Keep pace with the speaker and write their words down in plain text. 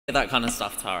That kind of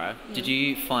stuff, Tara. Did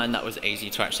you find that was easy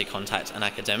to actually contact an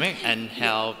academic, and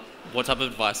what type of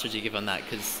advice would you give on that?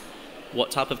 Because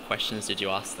what type of questions did you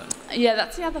ask them? Yeah,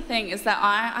 that's the other thing, is that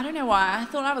I don't know why, I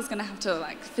thought I was going to have to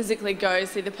like physically go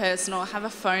see the person or have a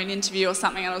phone interview or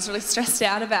something, and I was really stressed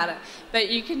out about it. But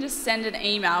you can just send an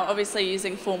email, obviously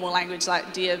using formal language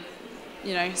like dear,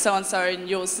 so-and-so and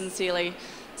yours sincerely,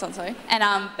 so-and-so.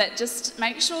 And, but just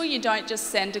make sure you don't just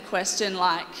send a question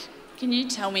like, can you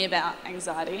tell me about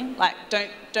anxiety? Like,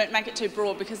 don't make it too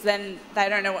broad, because then they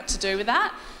don't know what to do with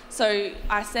that. So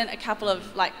I sent a couple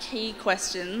of like key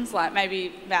questions, like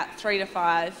maybe about 3 to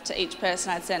 5 to each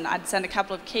person I'd send a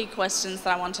couple of key questions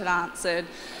that I wanted answered,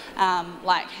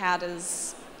 like how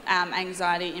does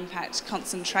anxiety impact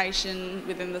concentration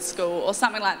within the school or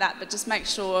something like that. But just make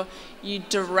sure you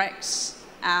direct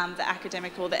the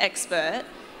academic or the expert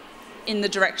in the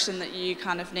direction that you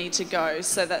kind of need to go,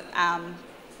 so that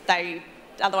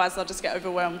otherwise they'll just get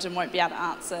overwhelmed and won't be able to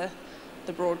answer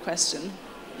the broad question.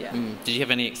 Yeah. Did you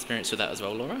have any experience with that as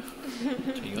well, Laura?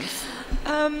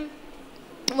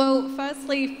 Well,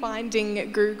 firstly,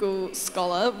 finding Google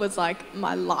Scholar was like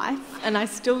my life, and I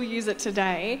still use it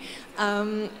today.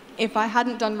 If I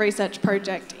hadn't done research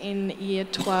project in year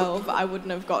 12, I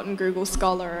wouldn't have gotten Google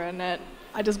Scholar, and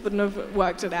I just wouldn't have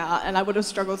worked it out, and I would have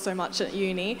struggled so much at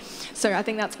uni. So I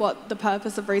think that's what the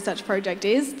purpose of research project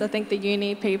is. I think the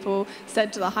uni people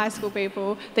said to the high school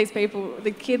people,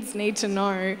 the kids need to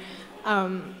know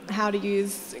how to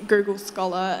use Google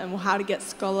Scholar and how to get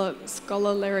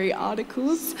scholarly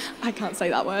articles. I can't say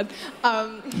that word.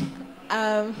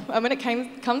 And when it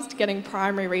comes to getting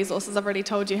primary resources, I've already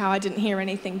told you how I didn't hear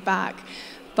anything back,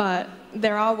 but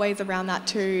there are ways around that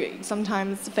too.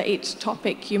 Sometimes for each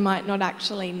topic you might not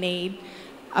actually need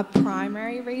a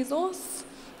primary resource.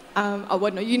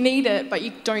 You need it, but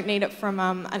you don't need it from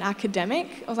an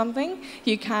academic or something.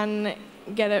 You can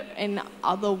get it in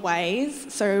other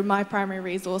ways. So my primary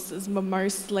resources were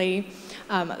mostly,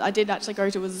 I did actually go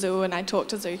to a zoo and I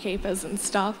talked to zookeepers and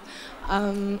stuff,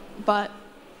 but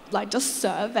like just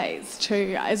surveys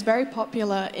too. It's very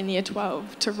popular in year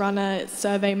 12 to run a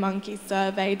Survey Monkey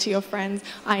survey to your friends.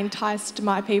 I enticed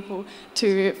my people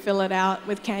to fill it out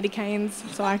with candy canes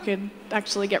so I could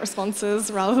actually get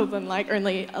responses rather than like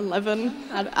only 11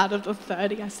 out of the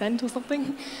 30 I sent or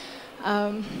something.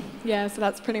 So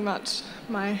that's pretty much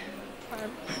my...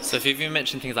 So if you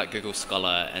mentioned things like Google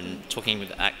Scholar and talking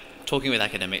with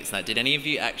academics, did any of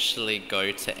you actually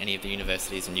go to any of the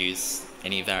universities and use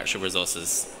any of their actual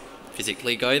resources?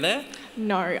 Physically go there?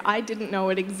 No, I didn't know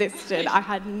it existed. I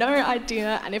had no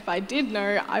idea, and if I did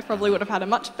know, I probably would have had a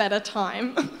much better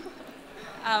time.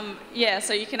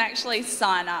 So you can actually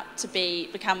sign up to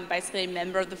become basically a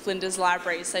member of the Flinders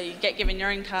Library. So you get given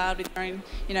your own card with your own,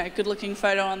 good-looking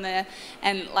photo on there,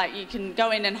 and like you can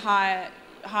go in and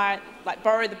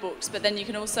borrow the books. But then you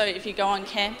can also, if you go on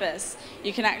campus,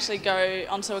 you can actually go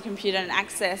onto a computer and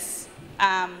access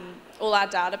all our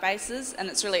databases, and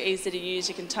it's really easy to use.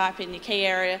 You can type in your key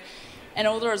area, and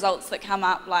all the results that come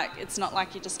up, like it's not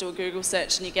like you just do a Google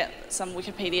search and you get some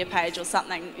Wikipedia page or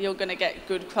something. You're going to get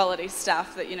good quality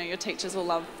stuff that your teachers will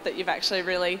love, that you've actually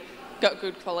really got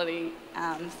good quality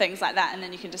things like that, and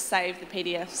then you can just save the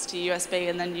PDFs to USB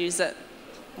and then use it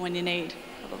when you need,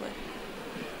 probably.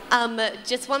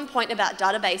 Just one point about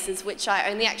databases, which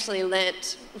I only actually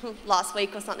learnt last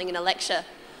week or something in a lecture.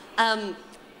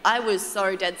 I was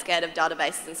so dead scared of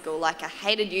databases in school. Like, I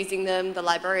hated using them. The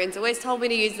librarians always told me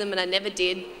to use them, and I never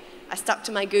did. I stuck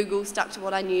to my Google, stuck to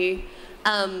what I knew.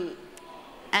 And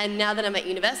now that I'm at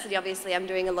university, obviously, I'm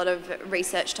doing a lot of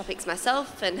research topics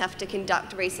myself and have to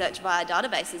conduct research via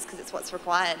databases because it's what's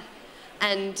required.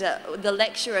 And the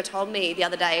lecturer told me the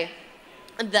other day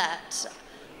that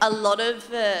a lot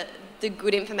of the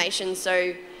good information,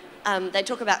 so they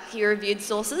talk about peer-reviewed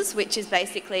sources, which is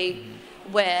basically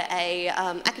where a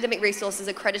academic resource is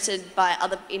accredited by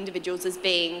other individuals as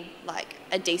being like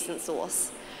a decent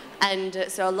source. And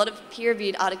so a lot of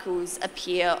peer-reviewed articles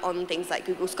appear on things like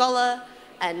Google Scholar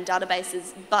and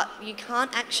databases, but you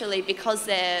can't actually, because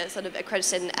they're sort of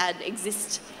accredited and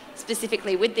exist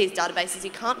specifically with these databases, you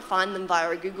can't find them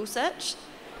via a Google search.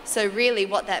 So really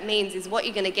what that means is what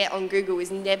you're going to get on Google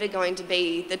is never going to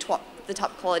be the top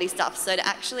quality stuff. So to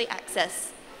actually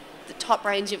access the top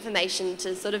range information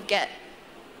to sort of get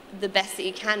the best that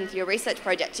you can for your research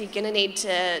project, you're going to need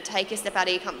to take a step out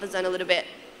of your comfort zone a little bit,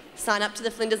 sign up to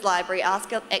the Flinders Library,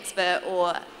 ask an expert,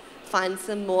 or find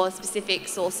some more specific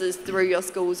sources through your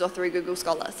schools or through Google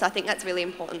Scholar. So I think that's really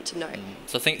important to know.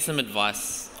 So I think some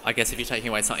advice, I guess if you're taking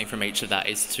away something from each of that,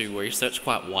 is to research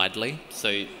quite widely.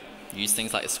 So use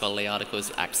things like scholarly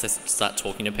articles, start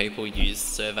talking to people, use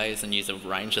surveys and use a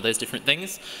range of those different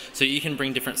things. So you can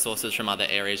bring different sources from other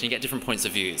areas and you get different points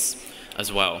of views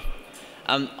as well.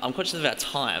 I'm conscious of our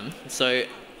time, so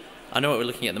I know what we're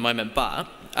looking at the moment, but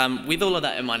with all of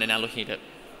that in mind and now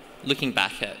looking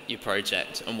back at your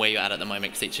project and where you're at the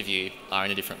moment, because each of you are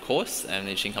in a different course and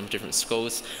each come from different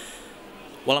schools,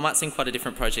 while it might seem quite a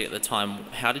different project at the time,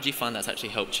 how did you find that's actually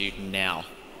helped you now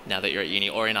that you're at uni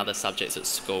or in other subjects at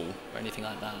school or anything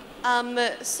like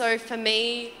that? So for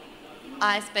me,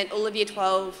 I spent all of year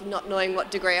 12 not knowing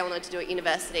what degree I wanted to do at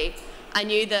university. I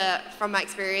knew that from my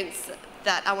experience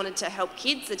that I wanted to help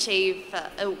kids achieve,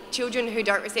 children who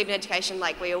don't receive an education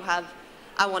like we all have,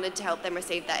 I wanted to help them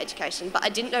receive that education. But I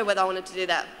didn't know whether I wanted to do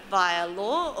that via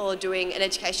law or doing an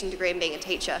education degree and being a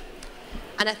teacher.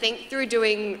 And I think through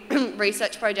doing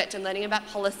research project and learning about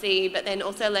policy, but then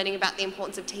also learning about the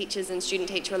importance of teachers and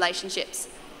student-teacher relationships,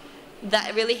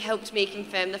 that really helped me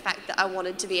confirm the fact that I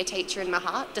wanted to be a teacher in my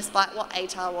heart, despite what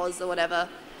ATAR was or whatever.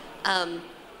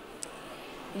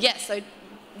 So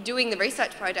doing the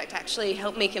research project actually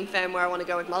helped me confirm where I want to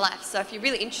go with my life. So if you're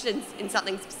really interested in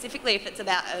something specifically, if it's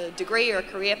about a degree or a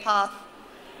career path,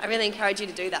 I really encourage you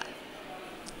to do that.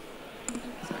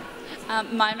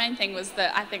 My main thing was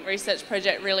that I think research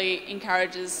project really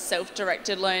encourages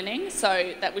self-directed learning,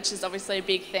 which is obviously a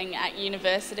big thing at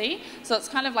university. So it's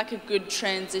kind of like a good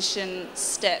transition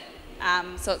step.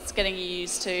 So it's getting you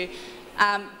used to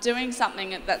doing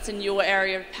something that's in your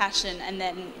area of passion and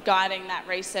then guiding that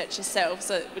research yourself,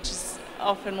 which is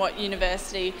often what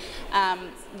university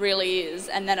really is.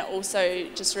 And then it also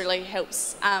just really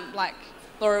helps, like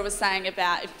Laura was saying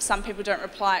about if some people don't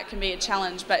reply, it can be a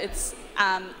challenge, but it's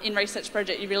in research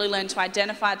project you really learn to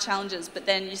identify challenges, but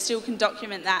then you still can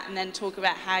document that and then talk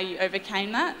about how you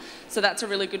overcame that. So that's a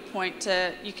really good point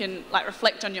you can like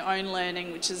reflect on your own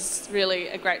learning, which is really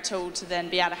a great tool to then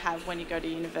be able to have when you go to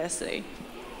university.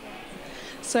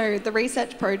 So the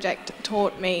research project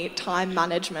taught me time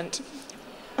management.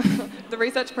 The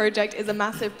research project is a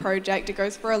massive project. It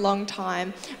goes for a long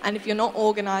time, and if you're not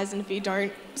organised and if you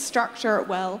don't structure it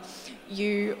well,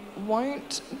 you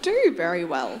won't do very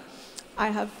well. I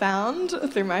have found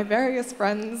through my various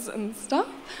friends and stuff.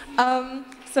 And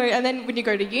then when you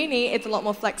go to uni, it's a lot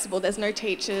more flexible. There's no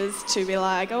teachers to be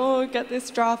like, oh, get this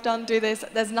draft done, do this.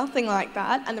 There's nothing like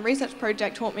that. And the research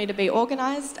project taught me to be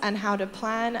organised and how to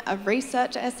plan a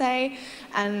research essay.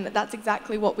 And that's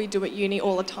exactly what we do at uni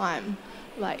all the time.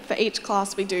 Like for each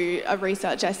class, we do a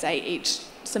research essay each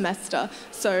semester.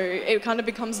 So it kind of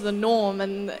becomes the norm.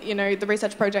 And, you know, the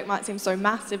research project might seem so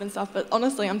massive and stuff, but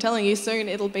honestly, I'm telling you, soon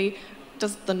it'll be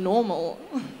just the normal.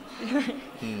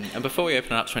 And before we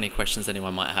open it up to any questions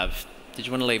anyone might have, did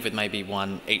you want to leave with maybe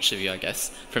one, each of you, I guess,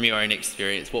 from your own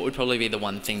experience? What would probably be the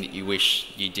one thing that you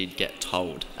wish you did get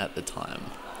told at the time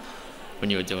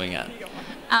when you were doing it?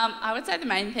 I would say the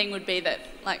main thing would be that,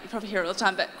 like you probably hear it all the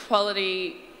time, but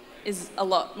quality is a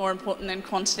lot more important than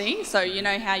quantity. So you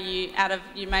know how you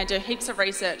may do heaps of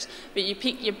research, but you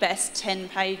pick your best 10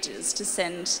 pages to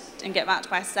send and get marked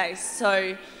by SACE.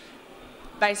 So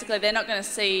basically they're not going to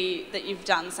see that you've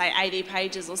done, say, 80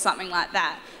 pages or something like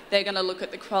that. They're going to look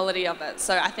at the quality of it.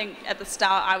 So I think at the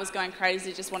start I was going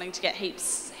crazy just wanting to get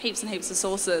heaps and heaps of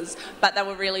sources, but they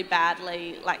were really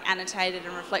badly annotated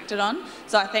and reflected on.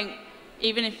 So I think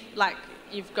even if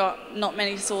you've got not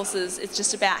many sources, it's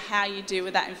just about how you deal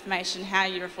with that information, how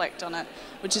you reflect on it,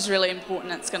 which is really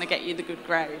important. It's going to get you the good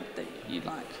grade that you'd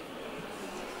like.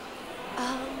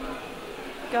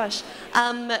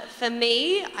 For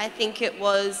me, I think it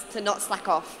was to not slack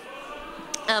off.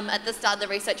 At the start of the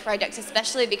research project,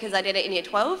 especially because I did it in year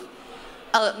 12,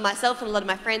 myself and a lot of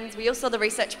my friends, we all saw the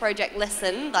research project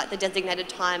lesson, like the designated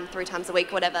time 3 times a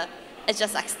week or whatever, as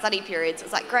just like study periods. It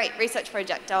was like, great, research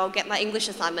project, I'll get my English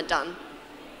assignment done.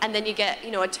 And then you get,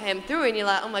 a term through and you're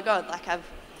like, oh my God, I've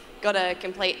got to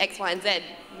complete X, Y, and Z,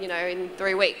 in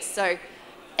 3 weeks. So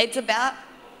it's about,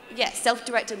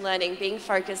 self-directed learning, being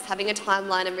focused, having a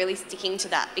timeline and really sticking to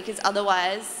that. Because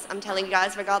otherwise, I'm telling you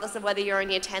guys, regardless of whether you're in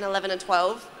year 10, 11 or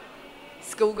 12,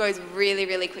 school goes really,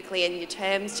 really quickly and your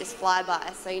terms just fly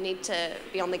by. So you need to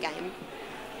be on the game.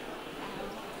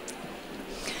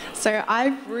 So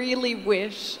I really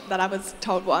wish that I was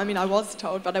told, I was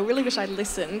told, but I really wish I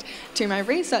listened to my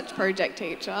research project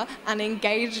teacher and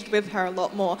engaged with her a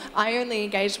lot more. I only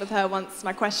engaged with her once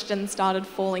my questions started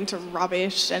falling to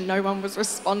rubbish and no one was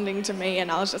responding to me and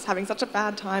I was just having such a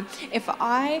bad time. If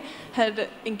I had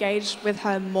engaged with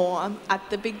her more at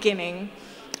the beginning,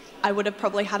 I would have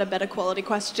probably had a better quality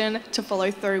question to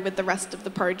follow through with the rest of the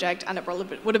project and it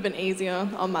would have been easier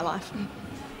on my life.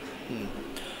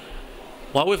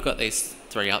 While we've got these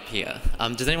three up here,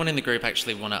 does anyone in the group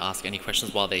actually want to ask any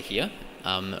questions while they're here?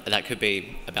 That could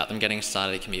be about them getting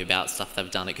started, it can be about stuff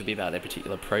they've done, it could be about their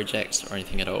particular project or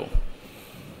anything at all.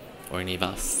 Or any of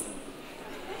us.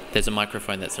 There's a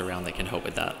microphone that's around that can help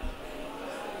with that.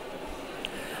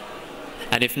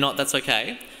 And if not, that's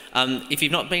okay. If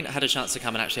you've not had a chance to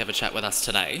come and actually have a chat with us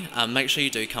today, make sure you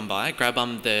do come by. Grab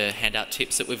the handout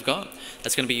tips that we've got.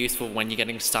 That's going to be useful when you're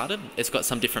getting started. It's got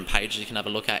some different pages you can have a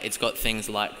look at. It's got things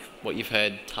like what you've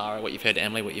heard Tara, what you've heard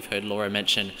Emily, what you've heard Laura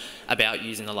mention about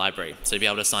using the library. So you'll be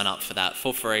able to sign up for that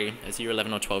for free as a Year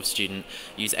 11 or 12 student.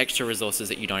 Use extra resources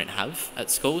that you don't have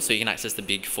at school, so you can access the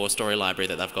big 4-story library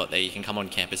that they've got there. You can come on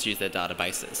campus, use their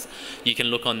databases. You can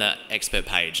look on the expert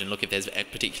page and look if there's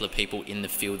particular people in the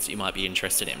fields you might be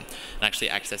interested in, and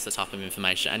actually access the type of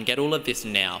information and get all of this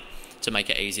now to make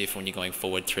it easier for when you're going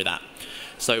forward through that.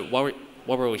 So while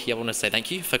we're all here, I want to say thank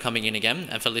you for coming in again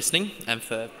and for listening, and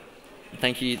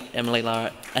thank you Emily,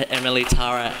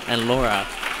 Tara and Laura.